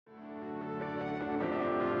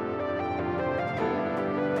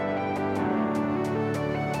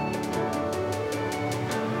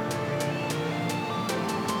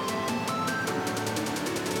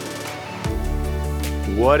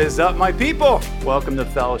What is up, my people? Welcome to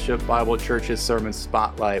Fellowship Bible Church's Sermon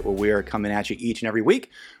Spotlight, where we are coming at you each and every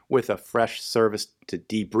week with a fresh service to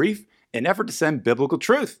debrief in effort to send biblical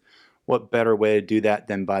truth. What better way to do that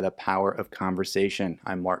than by the power of conversation?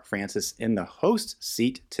 I'm Mark Francis in the host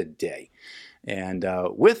seat today. And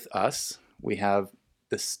with us, we have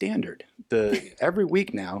the standard. Every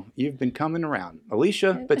week now, you've been coming around.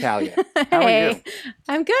 Alicia Battaglia. How are you?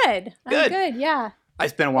 I'm good. I'm good, yeah.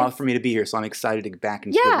 It's been a while for me to be here, so I'm excited to get back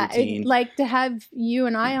into the routine. I'd like to have you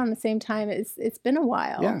and I on the same time. It's been a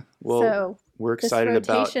while. Yeah, well, so we're excited this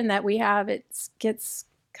rotation that we have, it gets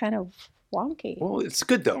kind of wonky. Well, it's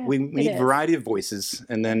good, though. Yeah, we need variety of voices.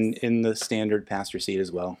 And then in the standard pastor seat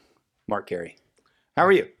as well, Mark Carey. How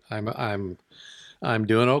are you? I'm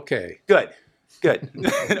doing okay. Good.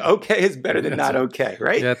 Okay is better than not okay,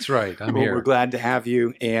 right? That's right. I'm here. We're glad to have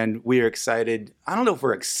you, and we are excited. I don't know if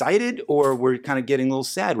we're excited or we're kind of getting a little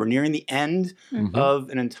sad. We're nearing the end of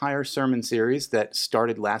an entire sermon series that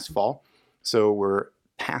started last fall. So we're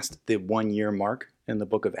past the 1 year mark in the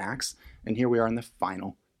book of Acts, and here we are in the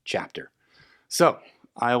final chapter. So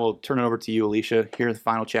I will turn it over to you, Alicia. Here's the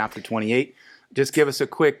final chapter 28. Just give us a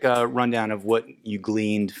quick rundown of what you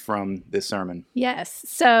gleaned from this sermon. Yes.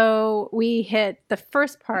 So we hit the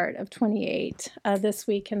first part of 28 this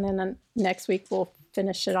week, and then next week we'll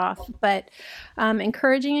finish it off. But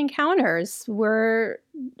encouraging encounters,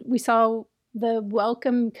 we saw the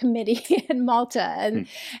welcome committee in Malta.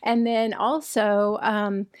 And then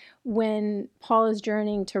also when Paul is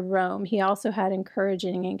journeying to Rome, he also had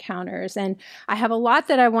encouraging encounters. And I have a lot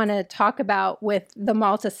that I want to talk about with the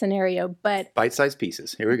Malta scenario, but bite-sized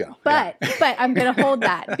pieces. Here we go. But I'm going to hold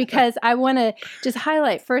that because I want to just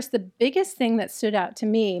highlight first the biggest thing that stood out to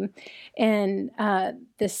me in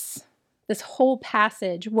this whole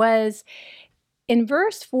passage was in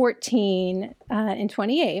verse 14 in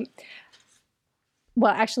 28.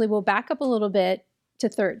 Well, actually, we'll back up a little bit to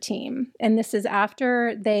 13. And this is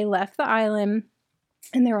after they left the island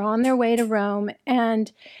and they're on their way to Rome.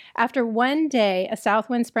 And after one day, a south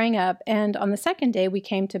wind sprang up. And on the second day, we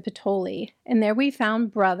came to Puteoli. And there we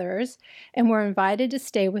found brothers and were invited to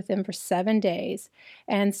stay with them for 7 days.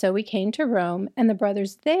 And so we came to Rome. And the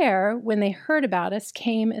brothers there, when they heard about us,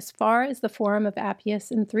 came as far as the Forum of Appius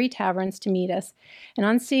and 3 taverns to meet us. And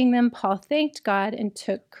on seeing them, Paul thanked God and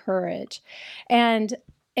took courage. And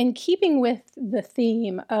in keeping with the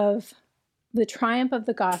theme of the triumph of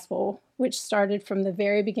the gospel, which started from the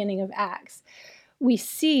very beginning of Acts, we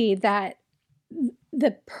see that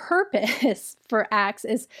the purpose for Acts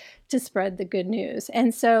is to spread the good news.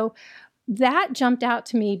 And so that jumped out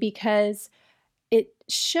to me because it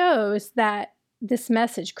shows that this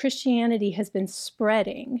message, Christianity, has been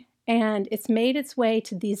spreading, and it's made its way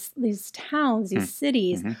to these towns, these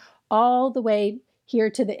cities, all the way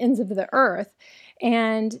here to the ends of the earth.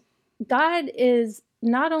 And God is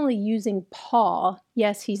not only using Paul,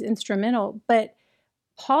 yes, he's instrumental, but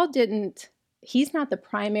he's not the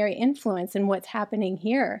primary influence in what's happening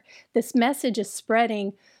here. This message is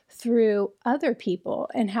spreading through other people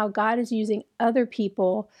and how God is using other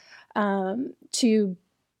people to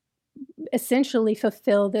essentially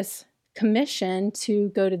fulfill this commission to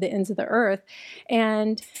go to the ends of the earth.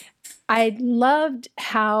 And I loved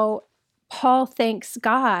how Paul thanks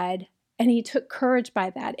God and he took courage by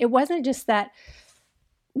that. It wasn't just that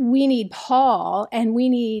we need Paul and we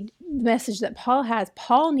need the message that Paul has.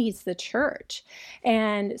 Paul needs the church.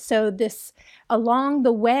 And so along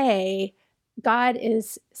the way, God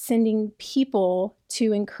is sending people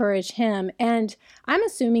to encourage him. And I'm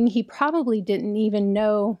assuming he probably didn't even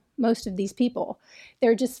know most of these people.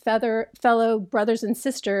 They're just fellow brothers and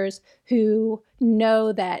sisters who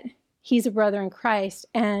know that he's a brother in Christ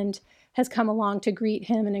and has come along to greet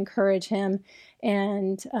him and encourage him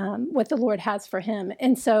and what the Lord has for him.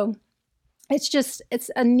 And so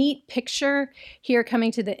it's a neat picture here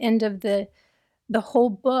coming to the end of the whole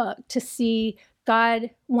book to see God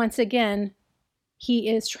once again, he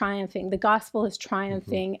is triumphing. The gospel is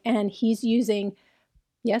triumphing and he's using,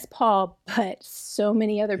 yes, Paul, but so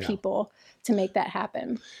many other people to make that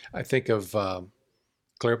happen. I think of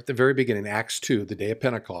Claire at the very beginning, Acts 2, the day of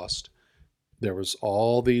Pentecost. There was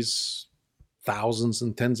all these thousands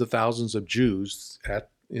and tens of thousands of Jews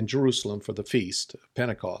in Jerusalem for the feast of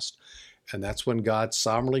Pentecost. And that's when God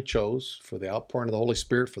sovereignly chose for the outpouring of the Holy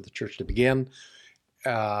Spirit for the church to begin,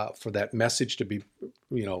 for that message to be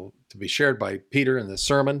shared by Peter in the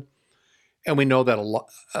sermon. And we know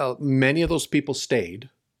that many of those people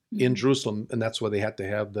stayed in Jerusalem, and that's why they had to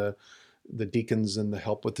have the deacons and the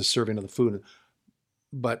help with the serving of the food.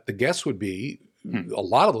 But the guess would be a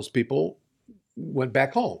lot of those people went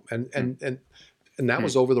back home, and that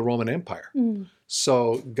was over the Roman Empire.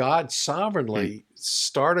 So God sovereignly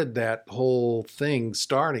started that whole thing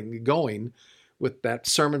going with that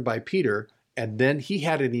sermon by Peter. And then he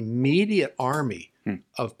had an immediate army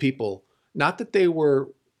of people, not that they were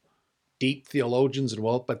deep theologians and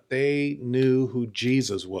wealth, but they knew who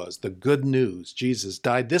Jesus was, the good news. Jesus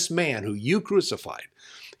died. This man who you crucified,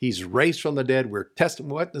 he's raised from the dead. We're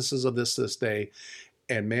testimony witnesses of this day.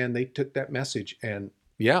 And man, they took that message and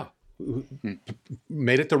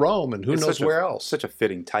made it to Rome, and who knows where else. Such a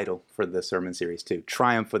fitting title for the sermon series too,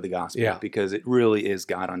 Triumph of the Gospel, because it really is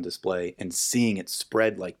God on display, and seeing it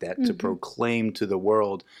spread like that to proclaim to the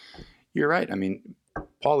world. You're right. I mean,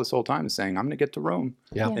 Paul this whole time is saying, I'm going to get to Rome.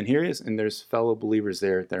 And here he is, and there's fellow believers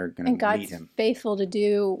there that are going to meet him. And God's faithful to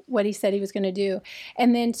do what he said he was going to do.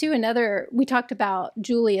 And then too, we talked about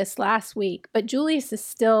Julius last week, but Julius is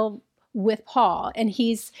still with Paul, and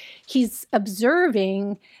he's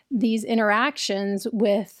observing these interactions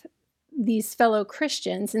with these fellow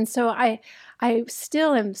Christians. And so I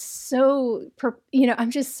still am so,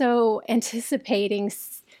 I'm just so anticipating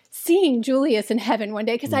seeing Julius in heaven one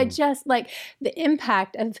day, because I just like the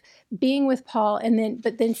impact of being with Paul,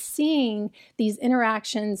 but then seeing these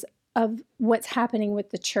interactions of what's happening with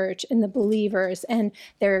the church and the believers and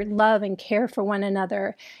their love and care for one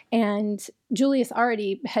another. And Julius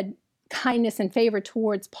already had kindness and favor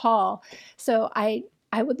towards Paul. So I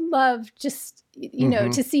would love just,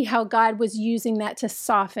 to see how God was using that to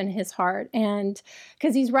soften his heart. And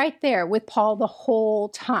because he's right there with Paul the whole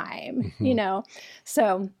time,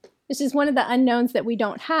 so it's just one of the unknowns that we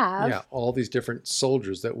don't have. Yeah, all these different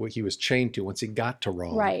soldiers that he was chained to once he got to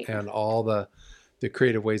Rome. Right. And all the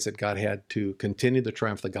creative ways that God had to continue the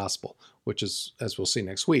triumph of the gospel, which is, as we'll see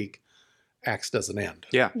next week, Acts doesn't end.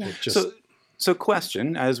 Yeah. So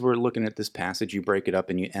question, as we're looking at this passage, you break it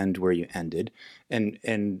up and you end where you ended.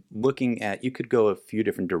 And looking at, you could go a few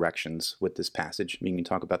different directions with this passage. You can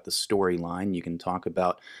talk about the storyline. You can talk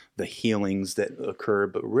about the healings that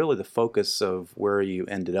occurred. But really the focus of where you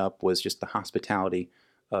ended up was just the hospitality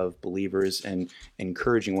of believers and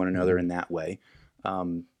encouraging one another in that way.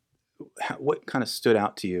 What kind of stood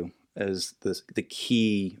out to you as the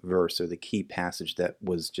key verse or the key passage that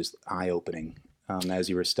was just eye-opening as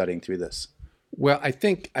you were studying through this? Well, I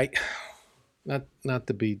think not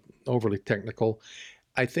to be overly technical,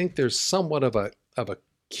 I think there's somewhat of a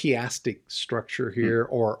chiastic structure here,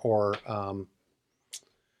 or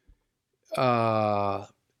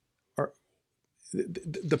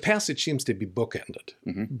the passage seems to be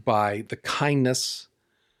bookended by the kindness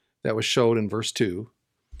that was showed in verse 2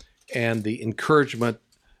 and the encouragement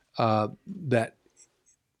that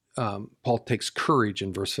Paul takes courage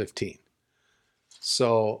in verse 15.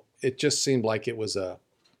 So it just seemed like it was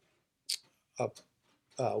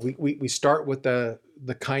we start with the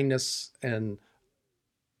kindness, and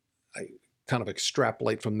I kind of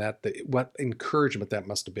extrapolate from that what encouragement that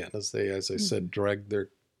must have been as I said, dragged their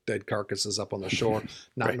dead carcasses up on the shore,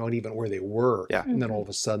 not knowing even where they were. Yeah. And then all of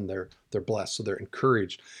a sudden they're blessed, so they're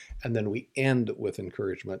encouraged. And then we end with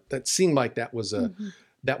encouragement. That seemed like it was a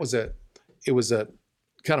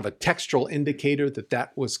kind of a textual indicator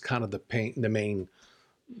that was kind of the main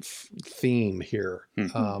theme here,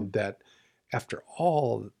 that after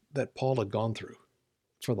all that Paul had gone through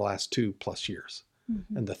for the last 2+ years,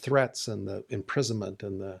 and the threats and the imprisonment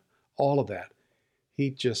and all of that,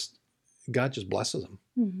 God just blesses him.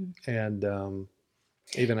 And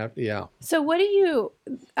even after, So what do you,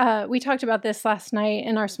 we talked about this last night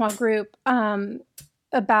in our small group,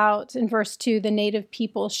 about in verse 2, the native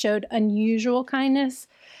people showed unusual kindness.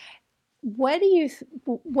 Why do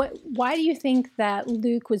you think that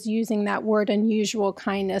Luke was using that word unusual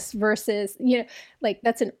kindness versus,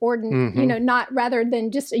 that's an ordinary, not rather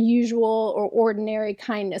than just a usual or ordinary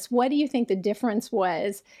kindness? What do you think the difference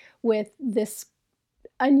was with this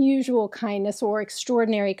unusual kindness or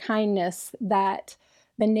extraordinary kindness that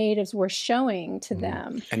the natives were showing to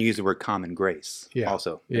them? And use the word common grace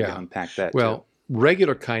also. Yeah. Unpack that too.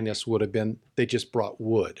 Regular kindness would have been they just brought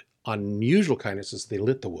wood. Unusual kindness is they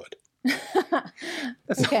lit the wood.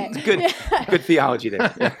 That's good theology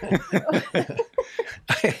there. Yeah.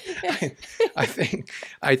 I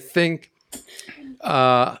think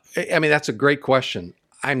that's a great question.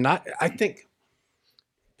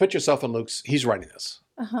 Put yourself in he's writing this.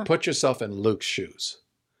 Put yourself in Luke's shoes.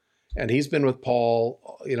 And he's been with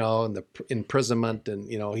Paul, in the imprisonment,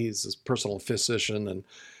 and, he's his personal physician, and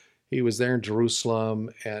he was there in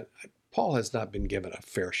Jerusalem, and Paul has not been given a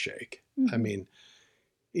fair shake. I mean,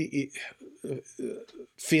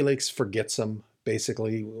 Felix forgets him,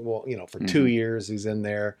 basically. Well, for 2 years he's in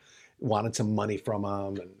there, wanted some money from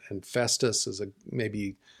him, and Festus is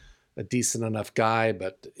maybe a decent enough guy,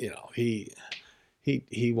 but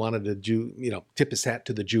he wanted to tip his hat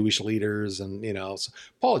to the Jewish leaders, and so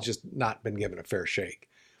Paul has just not been given a fair shake.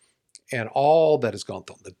 And all that has gone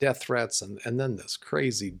through, the death threats, and then this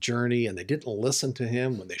crazy journey, and they didn't listen to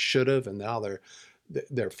him when they should have, and now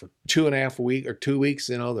they're for 2 weeks,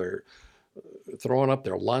 they're throwing up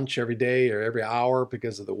their lunch every day or every hour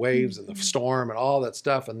because of the waves and the storm and all that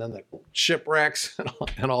stuff, and then the shipwrecks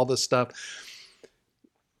and all this stuff.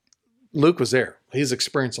 Luke was there; he's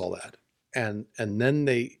experienced all that, and then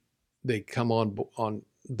they come on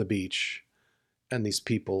the beach, and these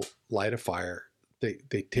people light a fire. They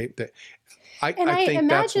tape that. I think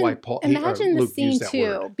that's why Imagine the Luke scene used that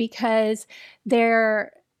too, word. because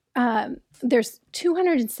there's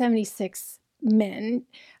 276 men.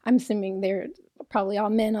 I'm assuming they're probably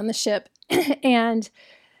all men on the ship, and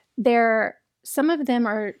some of them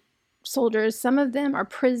are soldiers, some of them are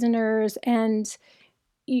prisoners, and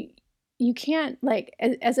you can't, like,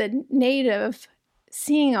 as a native,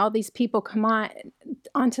 seeing all these people come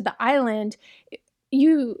onto the island,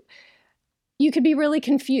 you could be really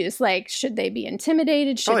confused. Like, should they be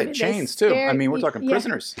intimidated? Should Probably they chains too. I mean, we're talking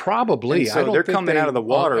prisoners. Probably. And so I don't they're think coming out of the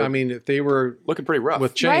water. I mean, if they were Looking pretty rough.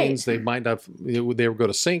 with chains, they might have. They were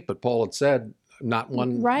going to sink. But Paul had said, "Not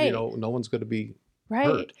one. Right. No one's going to be Right.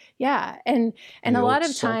 hurt." Yeah. And The a lot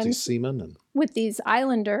old of salty times seamen and with these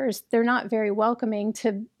islanders, they're not very welcoming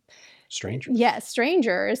to strangers.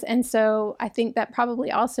 strangers. And so I think that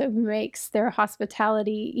probably also makes their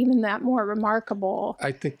hospitality even that more remarkable.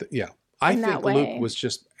 I think that. Yeah. I in that think way. Luke was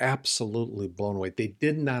just absolutely blown away. They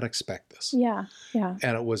did not expect this. Yeah. Yeah.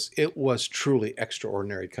 And it was truly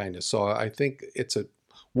extraordinary kindness. So I think it's a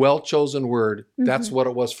well-chosen word. That's what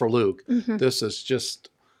it was for Luke. Mhm.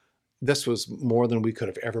 This was more than we could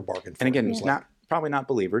have ever bargained for. And again, It was probably not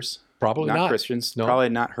believers, probably not not Christians, No. probably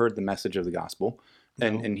not heard the message of the gospel. No.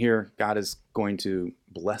 And here God is going to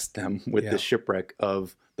bless them with Yeah. the shipwreck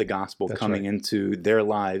of the gospel That's coming right. into their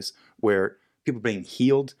lives, where people are being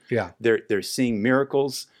healed. Yeah. They're seeing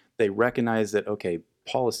miracles. They recognize that, okay,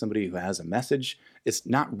 Paul is somebody who has a message. It's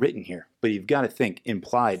not written here, but you've got to think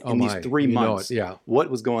implied in these 3 months. Yeah.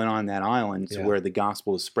 What was going on in that island to Yeah. where the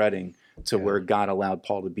gospel is spreading to Yeah. where God allowed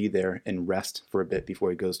Paul to be there and rest for a bit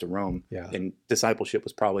before he goes to Rome. Yeah. And discipleship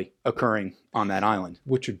was probably occurring on that island.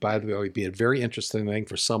 Which would, by the way, be a very interesting thing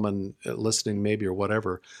for someone listening, maybe or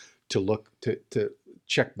whatever, to look to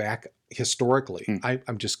check back historically.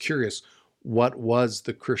 I'm just curious. What was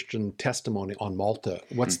the Christian testimony on Malta?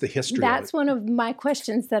 What's the history That's of it? one of my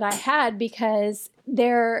questions that I had, because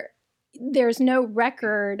there's no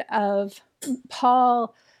record of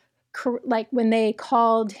Paul, like when they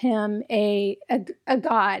called him a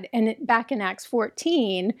god. And back in Acts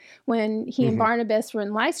 14, when he and Barnabas were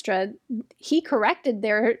in Lystra, he corrected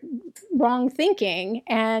their wrong thinking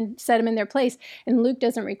and set them in their place. And Luke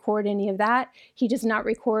doesn't record any of that. He does not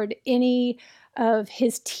record any of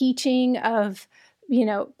his teaching of,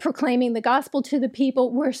 proclaiming the gospel to the people.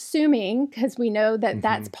 We're assuming, because we know that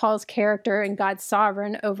that's Paul's character and God's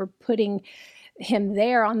sovereign over putting him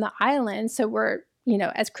there on the island. So we're,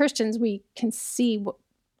 as Christians, we can see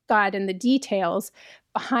God in the details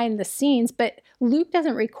behind the scenes, but Luke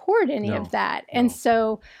doesn't record any of that. And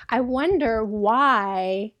so I wonder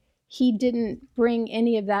why he didn't bring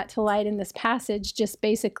any of that to light in this passage, just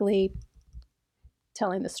basically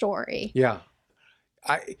telling the story. Yeah.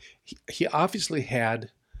 He obviously had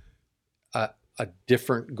a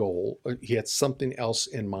different goal. He had something else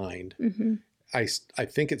in mind. Mm-hmm. I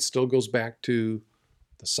think it still goes back to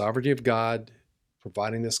the sovereignty of God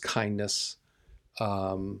providing this kindness.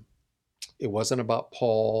 It wasn't about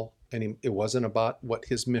Paul, and it wasn't about what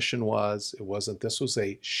his mission was. It wasn't. This was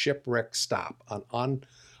a shipwreck stop, an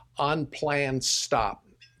unplanned stop,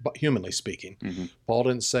 but humanly speaking. Paul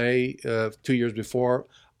didn't say 2 years before,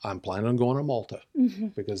 I'm planning on going to Malta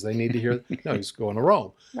because they need to hear. No, he's going to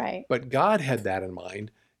Rome. Right. But God had that in mind.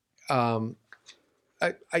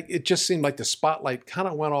 It just seemed like the spotlight kind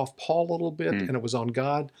of went off Paul a little bit, and it was on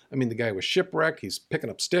God. I mean, the guy was shipwrecked. He's picking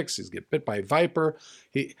up sticks. He's getting bit by a viper.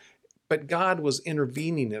 But God was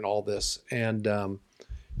intervening in all this. And I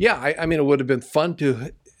mean, it would have been fun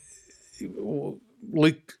to.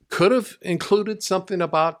 We could have included something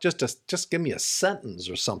about just give me a sentence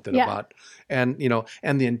or something about, and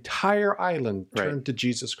the entire island turned to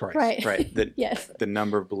Jesus Christ. Right. That the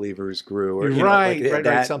number of believers grew, or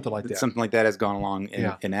right, something like that. Something like that has gone along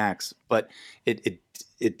in Acts, but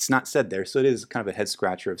it's not said there, so it is kind of a head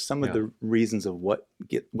scratcher of some of the reasons of what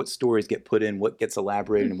stories get put in, what gets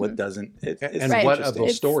elaborated, and what doesn't. And what of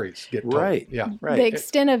those stories get told. Right. Yeah. Right. The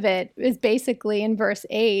extent of it is basically in verse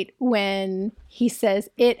 8 when he says,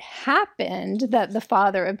 it happened that the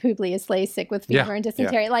father of Publius lay sick with fever and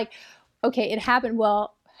dysentery. Like, okay, it happened.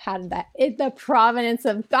 Well, how did that? It's the providence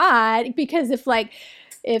of God, because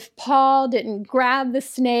if Paul didn't grab the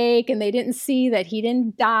snake and they didn't see that he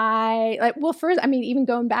didn't die, like, well, first, I mean, even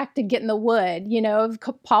going back to getting the wood, if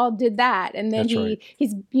Paul did that, and then That's right.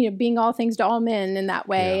 he's being all things to all men in that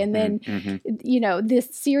way, Yeah. and then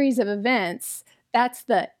this series of events, that's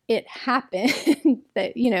it happened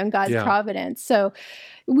that in God's Yeah. providence. So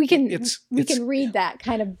we can It's can read that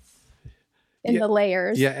kind of in the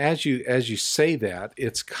layers. Yeah, as you say that,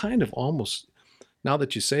 it's kind of almost, now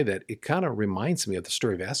that you say that, it kind of reminds me of the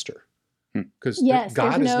story of Esther, because Yes,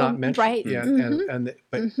 God is not mentioned. right. Yeah, Mhm.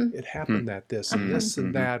 but it happened that this and this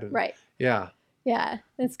and that, and Right. yeah, Yeah,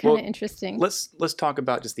 that's kind of Well, interesting. Let's talk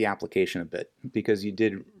about just the application a bit, because you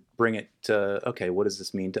did bring it to, okay, what does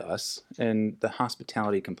this mean to us? And the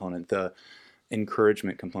hospitality component, the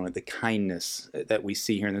encouragement component, the kindness that we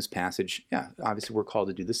see here in this passage, yeah, obviously we're called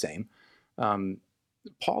to do the same.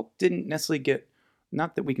 Paul didn't necessarily get,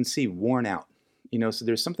 not that we can see, worn out. So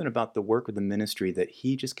there's something about the work of the ministry that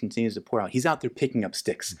he just continues to pour out. He's out there picking up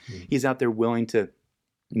sticks. Mhm. He's out there willing to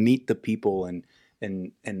meet the people and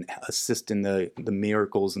assist in the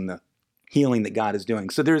miracles and the healing that God is doing.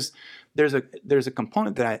 So there's a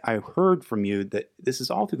component that I heard from you, that this is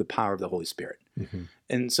all through the power of the Holy Spirit. Mhm.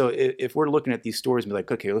 And so if we're looking at these stories and be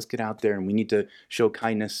like, okay, let's get out there and we need to show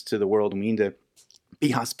kindness to the world and we need to be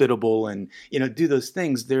hospitable and do those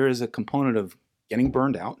things, there is a component of getting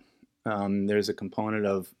burned out. There's a component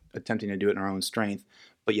of attempting to do it in our own strength,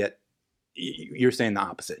 but yet you're saying the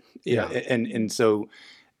opposite. Yeah. And so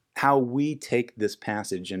how we take this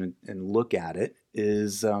passage and look at it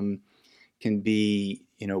is can be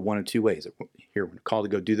one of two ways. Here we're called to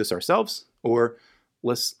go do this ourselves, or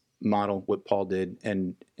let's model what Paul did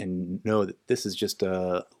and know that this is just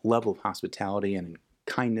a level of hospitality and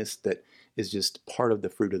kindness that is just part of the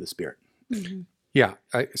fruit of the Spirit. Mhm. Yeah,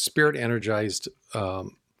 Spirit energized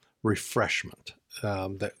refreshment,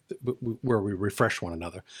 where we refresh one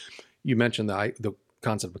another. You mentioned the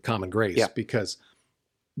concept of common grace, Yeah. because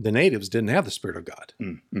the natives didn't have the Spirit of God,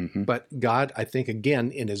 Mm-hmm. but God, I think,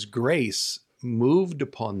 again in His grace, moved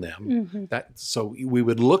upon them. Mhm. So we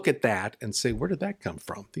would look at that and say, where did that come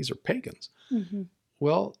from? These are pagans. Mhm.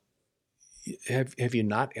 Well, have you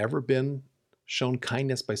not ever been shown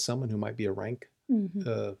kindness by someone who might be a rank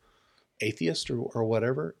Mhm. atheist or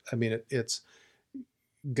whatever? I mean, it's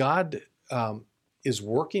God is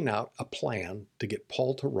working out a plan to get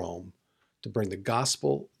Paul to Rome, to bring the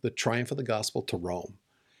gospel, the triumph of the gospel, to Rome.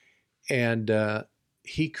 And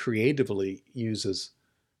he creatively uses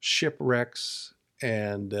shipwrecks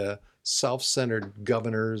and self-centered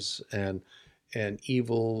governors and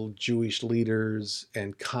evil Jewish leaders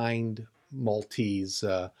and kind Maltese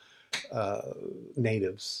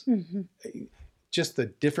natives. Mhm. Just the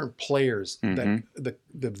different players, that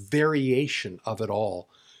the variation of it all.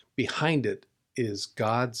 Behind it is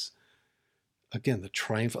God's, again, the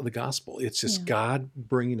triumph of the gospel. It's just God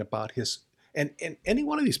bringing about His, and any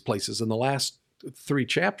one of these places in the last 3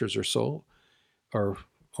 chapters or so, or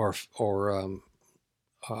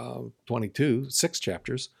 22, 6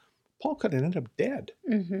 chapters, Paul could have ended up dead.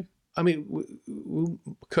 Mhm. I mean, we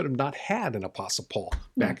could have not had an Apostle Paul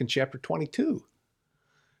back in chapter 22.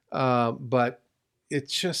 But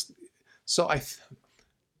it's just, so as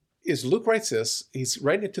Luke writes this, he's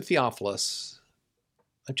writing it to Theophilus.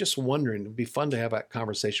 I'm just wondering, it'd be fun to have that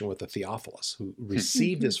conversation with a Theophilus who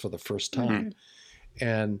received this for the first time.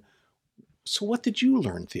 And so what did you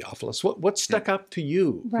learn, Theophilus? What stuck out to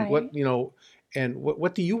you? Right. What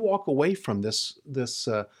do you walk away from this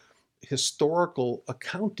historical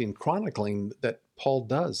accounting, chronicling that Paul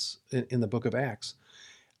does in the book of Acts?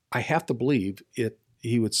 I have to believe it.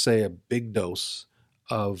 He would say a big dose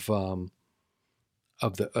of the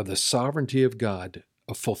sovereignty of God,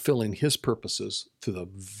 of fulfilling His purposes through the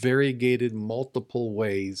variegated, multiple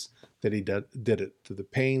ways that He did it, through the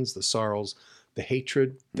pains, the sorrows, the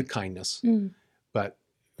hatred, the kindness. But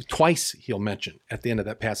twice he'll mention at the end of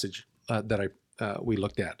that passage that we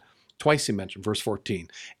looked at. Twice he mentioned, verse 14,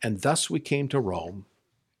 and thus we came to Rome,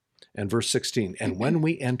 and verse 16, and when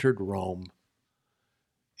we entered Rome,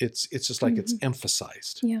 it's just like it's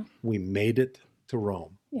emphasized. Yeah. We made it to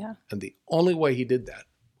Rome. Yeah. And the only way he did that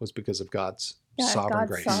was because of God's sovereign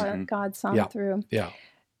grace. God saw him through. Yeah.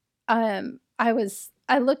 I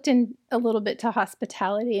looked in a little bit to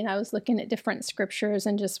hospitality, and I was looking at different scriptures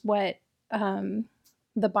and just what how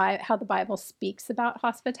the Bible speaks about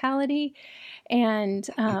hospitality, and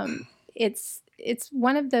it's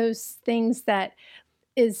one of those things that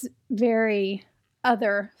is very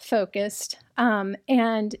other focused.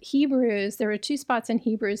 And Hebrews, there were 2 spots in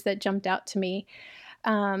Hebrews that jumped out to me.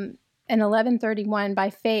 And in 11:31, by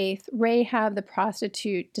faith, Rahab the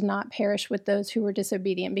prostitute did not perish with those who were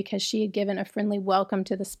disobedient because she had given a friendly welcome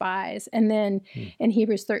to the spies. And then in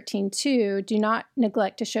Hebrews 13:2, do not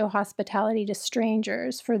neglect to show hospitality to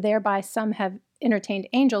strangers, for thereby some have entertained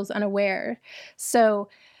angels unaware. So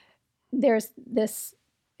there's this,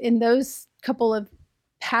 in those couple of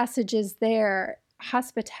passages there,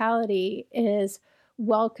 hospitality is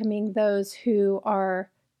welcoming those who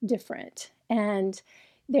are different, and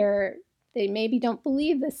they maybe don't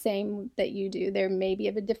believe the same that you do. They're maybe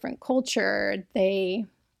of a different culture. They,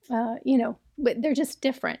 but they're just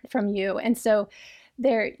different from you. And so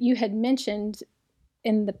there, you had mentioned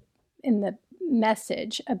in the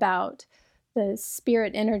message about the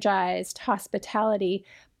spirit energized hospitality,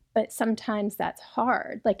 but sometimes that's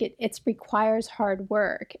hard. Like it requires hard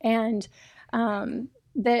work. And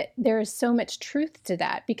that there's so much truth to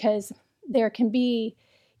that, because there can be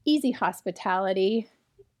easy hospitality,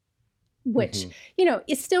 which,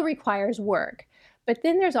 it still requires work. But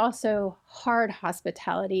then there's also hard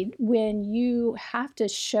hospitality when you have to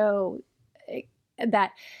show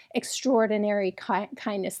that extraordinary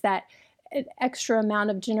kindness, that extra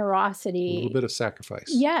amount of generosity. A little bit of sacrifice.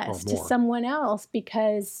 Yes, to someone else,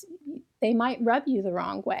 because they might rub you the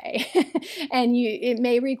wrong way. And it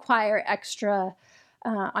may require extra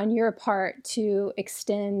on your part to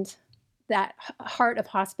extend that heart of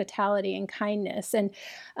hospitality and kindness. And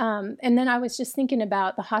then I was just thinking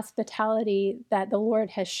about the hospitality that the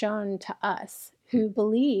Lord has shown to us who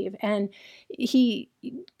believe. And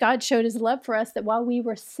God showed his love for us, that while we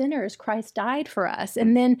were sinners, Christ died for us.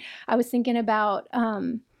 And then I was thinking about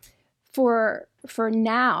for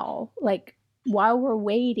now, like while we're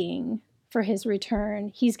waiting for his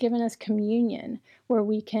return, he's given us communion where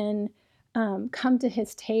we can come to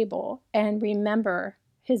his table and remember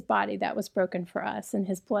his body that was broken for us and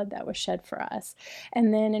his blood that was shed for us.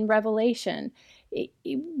 And then in Revelation,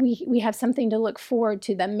 we have something to look forward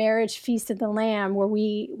to, the marriage feast of the Lamb, where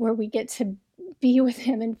we get to be with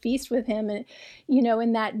him and feast with him, and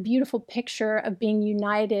in that beautiful picture of being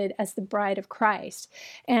united as the bride of Christ.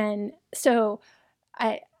 And so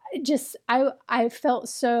I felt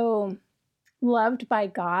so loved by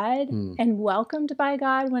God and welcomed by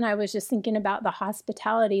God when I was just thinking about the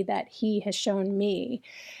hospitality that he has shown me.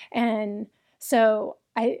 And so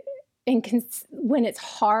when it's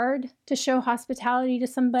hard to show hospitality to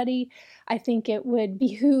somebody, I think it would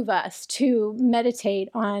behoove us to meditate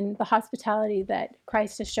on the hospitality that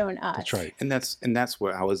Christ has shown us. That's right. And that's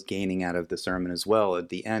what I was gaining out of the sermon as well. At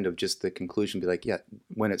the end of just the conclusion, be like, yeah,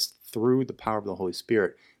 when it's through the power of the Holy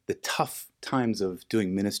Spirit, the tough times of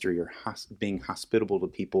doing ministry or being hospitable to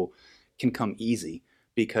people can come easy,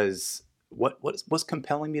 because what's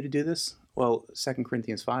compelling me to do this? Well, 2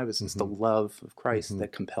 Corinthians 5 is it's the love of Christ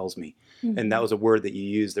that compels me. And that was a word that you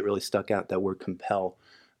used that really stuck out, that word compel,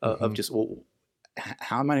 of just, well,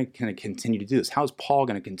 how am I going to continue to do this? How is Paul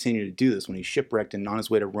going to continue to do this when he's shipwrecked and on his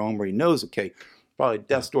way to Rome, where he knows, okay, probably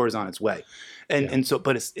death's door is on its way. And so,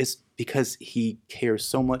 but it's because he cares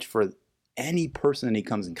so much for any person that he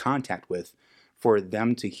comes in contact with, for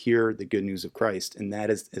them to hear the good news of Christ. And that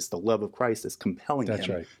is the love of Christ that's compelling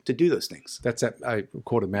him to do those things. That's that. I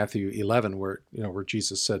quoted Matthew 11, where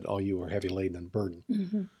Jesus said, "All you are heavy laden and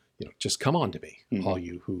burdened, just come on to me, all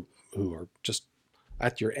you who are just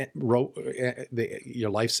at your your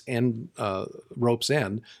life's end, rope's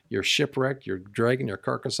end. You're shipwrecked. You're dragging your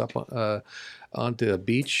carcass up onto a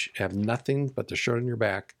beach, have nothing but the shirt on your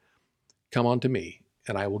back. Come on to me,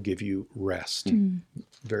 and I will give you rest."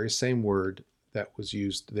 Very same word that was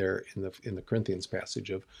used there in the Corinthians passage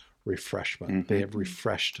of refreshment. They have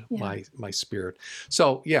refreshed my spirit.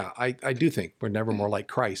 So I do think we're never more like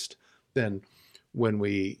Christ than when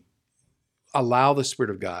we allow the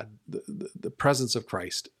Spirit of God, the presence of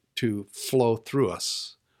Christ, to flow through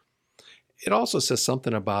us. It also says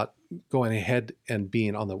something about going ahead and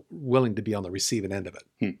being willing to be on the receiving end of it.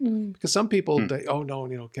 Because some people,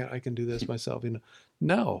 I can do this myself.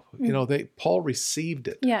 No, Paul received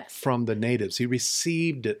it from the natives. He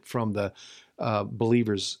received it from the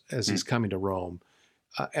believers as he's coming to Rome.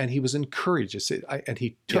 And he was encouraged. And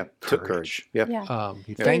he took courage.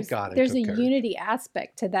 He thanked God. There's a unity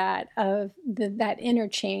aspect to that, of that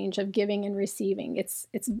interchange of giving and receiving. It's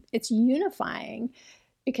unifying,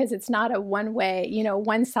 because it's not a one-way,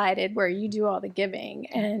 one-sided where you do all the giving.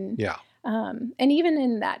 And and even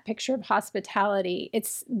in that picture of hospitality,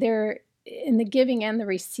 it's there in the giving and the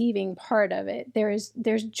receiving part of it.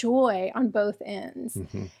 There's joy on both ends,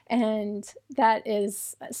 and that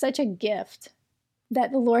is such a gift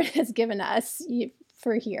that the Lord has given us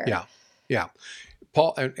for here.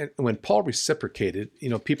 Paul, and when Paul reciprocated,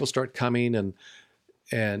 people start coming, and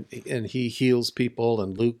and he heals people,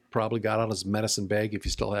 and Luke probably got out his medicine bag if he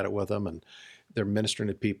still had it with him, and they're ministering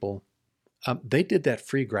to people. They did that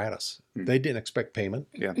free gratis. They didn't expect payment.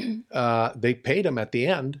 Yeah. They paid him at the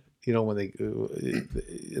end. When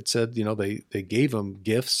it said, they gave him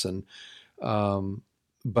gifts, and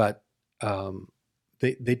but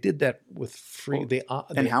they did that with free.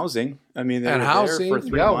 And housing. I mean, they and were housing there for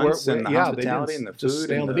 3 months, and the they hospitality didn't and the just food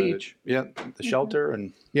stay and on the beach. Yeah, the shelter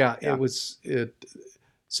and Yeah, Yeah. it was it.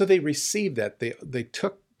 So they received that. They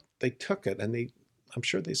took it, and I'm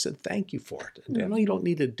sure they said thank you for it. And I know you don't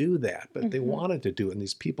need to do that, but they wanted to do it, and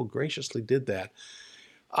these people graciously did that.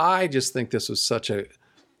 I just think this was such a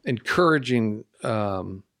encouraging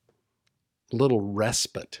little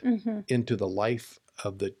respite into the life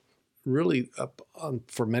of the really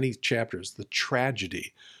for many chapters, the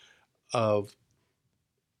tragedy of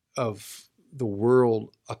the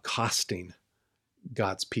world accosting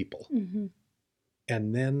God's people.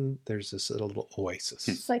 And then there's this little oasis.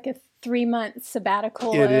 It's like a 3-month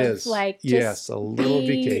sabbatical. It of is. like Yes, a little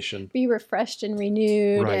vacation. Be refreshed and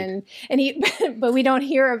renewed, Right. but we don't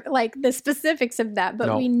hear like the specifics of that. But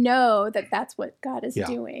No. we know that that's what God is Yeah.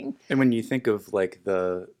 doing. And when you think of like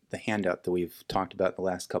the handout that we've talked about the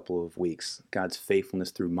last couple of weeks, God's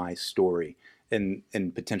faithfulness through my story, and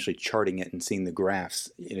potentially charting it and seeing the graphs,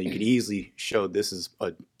 you could easily show this is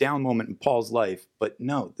a down moment in Paul's life, but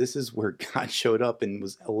no, this is where God showed up and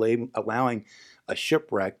was allowing a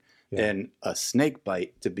shipwreck and a snake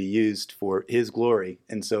bite to be used for His glory.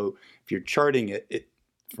 And so, if you're charting it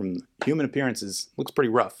from human appearances, looks pretty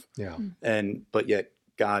rough. Yeah. But yet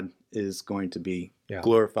God is going to be Yeah.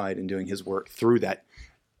 glorified in doing His work through that,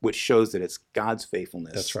 which shows that it's God's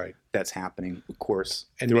faithfulness. That's right. That's happening, of course,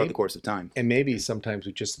 And throughout maybe- the course of time. And maybe sometimes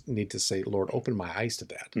we just need to say, Lord, open my eyes to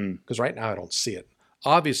that. Mm. Because right now I don't see it.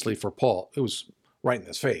 Obviously for Paul, it was right in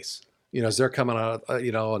his face. As they're coming out,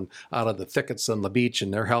 and out of the thickets on the beach,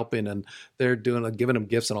 and they're helping, and they're giving him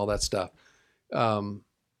gifts and all that stuff.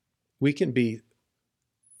 We can be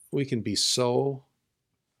so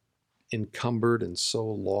encumbered and so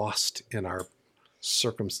lost in our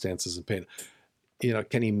circumstances and pain.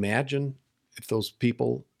 Can you imagine if those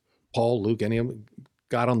people, Paul, Luke, any of them,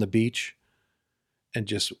 got on the beach and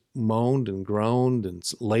just moaned and groaned and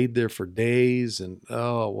laid there for days and,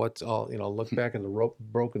 look back at the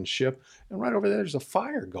broken ship, and right over there's a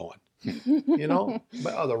fire going,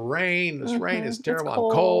 but the rain, this rain is terrible.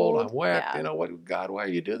 I'm cold, I'm wet, Yeah. God, why are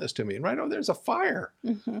you doing this to me? And right over there's a fire.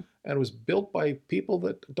 And it was built by people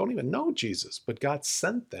that don't even know Jesus, but God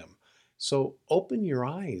sent them. So open your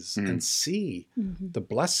eyes and see the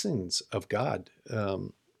blessings of God,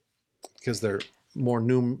 because they're more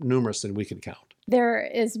numerous than we can count. There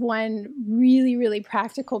is one really, really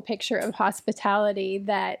practical picture of hospitality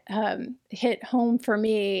that hit home for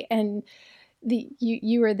me, and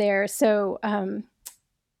you were there. So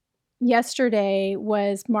yesterday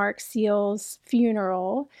was Mark Seal's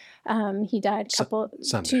funeral. He died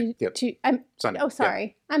Sunday. Sunday. Oh,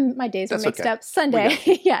 sorry. My days That's are mixed okay. up. Sunday.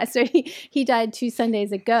 Yeah. So he died 2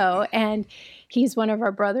 Sundays ago, and he's one of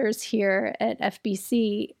our brothers here at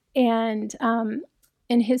FBC. And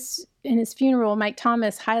in his funeral, Mike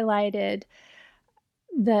Thomas highlighted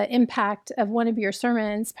the impact of one of your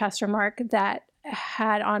sermons, Pastor Mark, that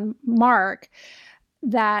had on Mark.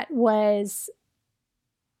 That was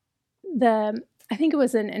I think it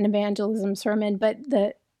was an evangelism sermon, but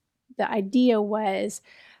the idea was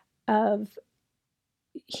of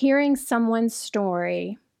hearing someone's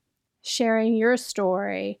story, sharing your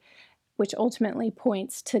story, which ultimately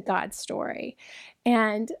points to God's story.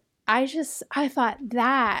 And I thought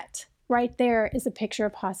that right there is a picture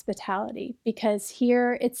of hospitality, because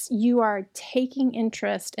here you are taking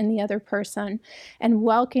interest in the other person and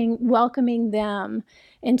welcoming them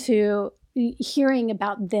into hearing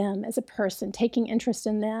about them as a person, taking interest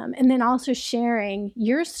in them, and then also sharing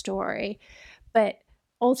your story. But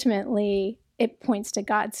ultimately, it points to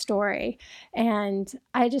God's story. And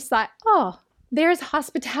I just thought, there's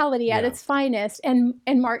hospitality at its finest. And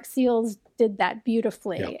Mark Seals did that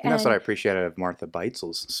beautifully. Yeah. And that's what I appreciated of Martha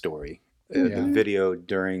Beitzel's story. The video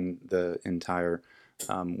during the entire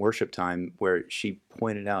worship time, where she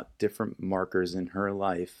pointed out different markers in her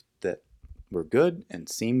life that were good and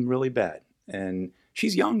seemed really bad. And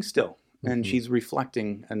she's young still, and she's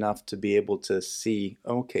reflecting enough to be able to see,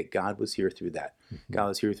 okay, God was here through that. God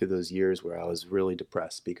was here through those years where I was really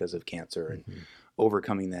depressed because of cancer, and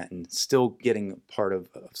overcoming that, and still getting part of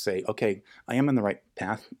say, okay, I am on the right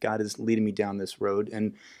path. God is leading me down this road,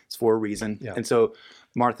 and it's for a reason. Yeah. And so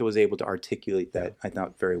Martha was able to articulate that, I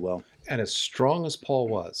thought, very well. And as strong as Paul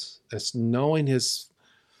was, as knowing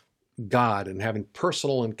God and having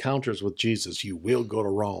personal encounters with Jesus, you will go to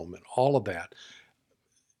Rome and all of that.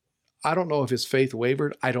 I don't know if his faith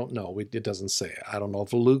wavered. I don't know. It doesn't say. I don't know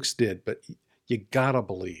if Luke's did, but you got to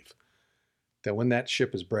believe that when that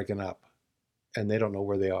ship is breaking up and they don't know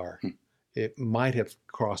where they are, it might have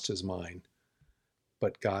crossed his mind.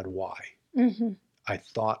 But God, why? Mm-hmm. I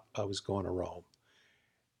thought I was going to Rome.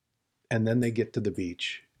 And then they get to the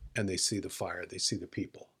beach and they see the fire, they see the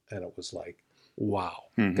people. And it was like, wow,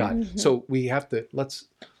 God. Mm-hmm. So we have to, let's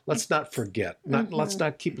not forget, let's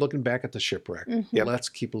not keep looking back at the shipwreck. Mm-hmm. Let's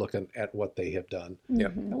keep looking at what they have done.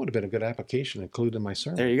 Yep. That would have been a good application included in my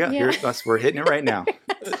sermon. There you go. Yeah. We're hitting it right now.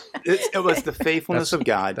 It was the faithfulness of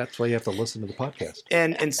God. That's why you have to listen to the podcast.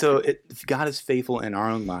 And so God is faithful in our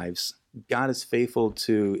own lives. God is faithful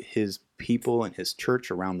to his people and his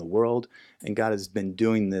church around the world. And God has been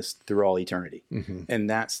doing this through all eternity. Mm-hmm. And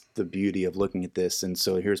that's the beauty of looking at this. And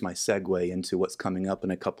so here's my segue into what's coming up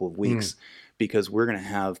in a couple of weeks, because we're going to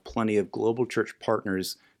have plenty of global church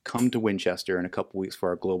partners come to Winchester in a couple of weeks for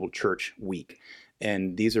our Global Church Week.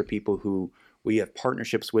 And these are people who we have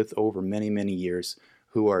partnerships with over many, many years,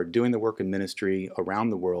 who are doing the work in ministry around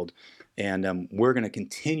the world. And we're going to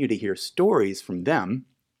continue to hear stories from them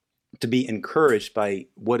to be encouraged by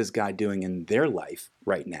what is God doing in their life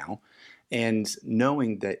right now. And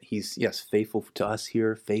knowing that he's, yes, faithful to us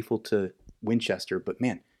here, faithful to Winchester, but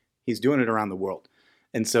man, he's doing it around the world.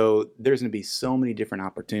 And so there's going to be so many different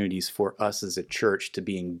opportunities for us as a church to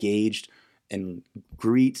be engaged and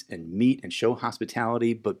greet and meet and show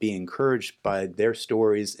hospitality, but be encouraged by their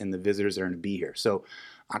stories and the visitors that are going to be here. So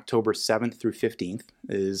October 7th through 15th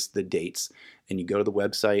is the dates. And you go to the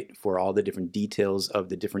website for all the different details of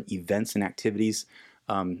the different events and activities.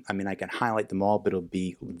 I can highlight them all, but it'll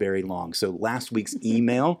be very long. So last week's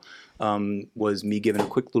email was me giving a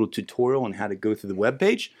quick little tutorial on how to go through the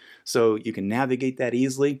webpage. So you can navigate that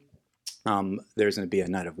easily. There's going to be a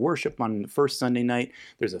night of worship on the first Sunday night.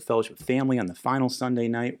 There's a fellowship family on the final Sunday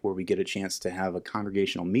night where we get a chance to have a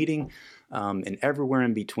congregational meeting. And everywhere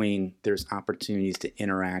in between, there's opportunities to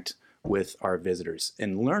interact with our visitors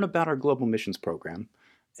and learn about our global missions program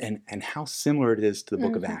and how similar it is to the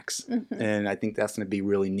book of Acts. And I think that's going to be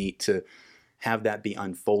really neat to have that be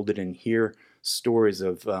unfolded and hear stories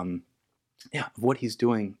of what he's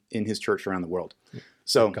doing in his church around the world.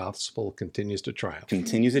 So the gospel continues to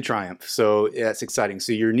triumph. So that's exciting.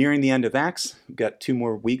 So you're nearing the end of Acts. We've got 2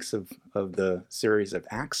 more weeks of the series of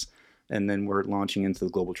Acts, and then we're launching into the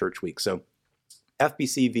Global Church Week. So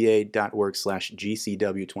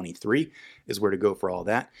fbcva.org/GCW23 is where to go for all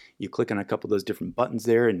that. You click on a couple of those different buttons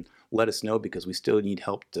there and let us know, because we still need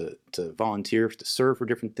help to volunteer, to serve for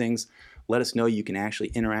different things. Let us know. You can actually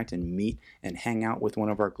interact and meet and hang out with one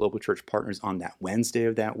of our global church partners on that Wednesday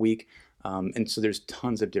of that week. And so there's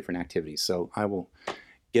tons of different activities. So I will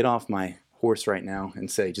get off my horse right now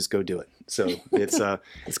and say, just go do it. So it's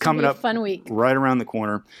coming up, fun week right around the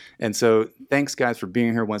corner. And so thanks guys for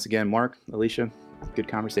being here once again. Mark, Alicia, good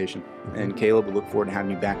conversation. And Caleb, we look forward to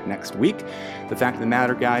having you back next week. The fact of the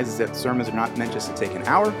matter, guys, is that sermons are not meant just to take an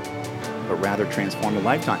hour, but rather transform a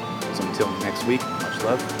lifetime. So until next week, much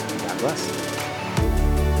love and God bless.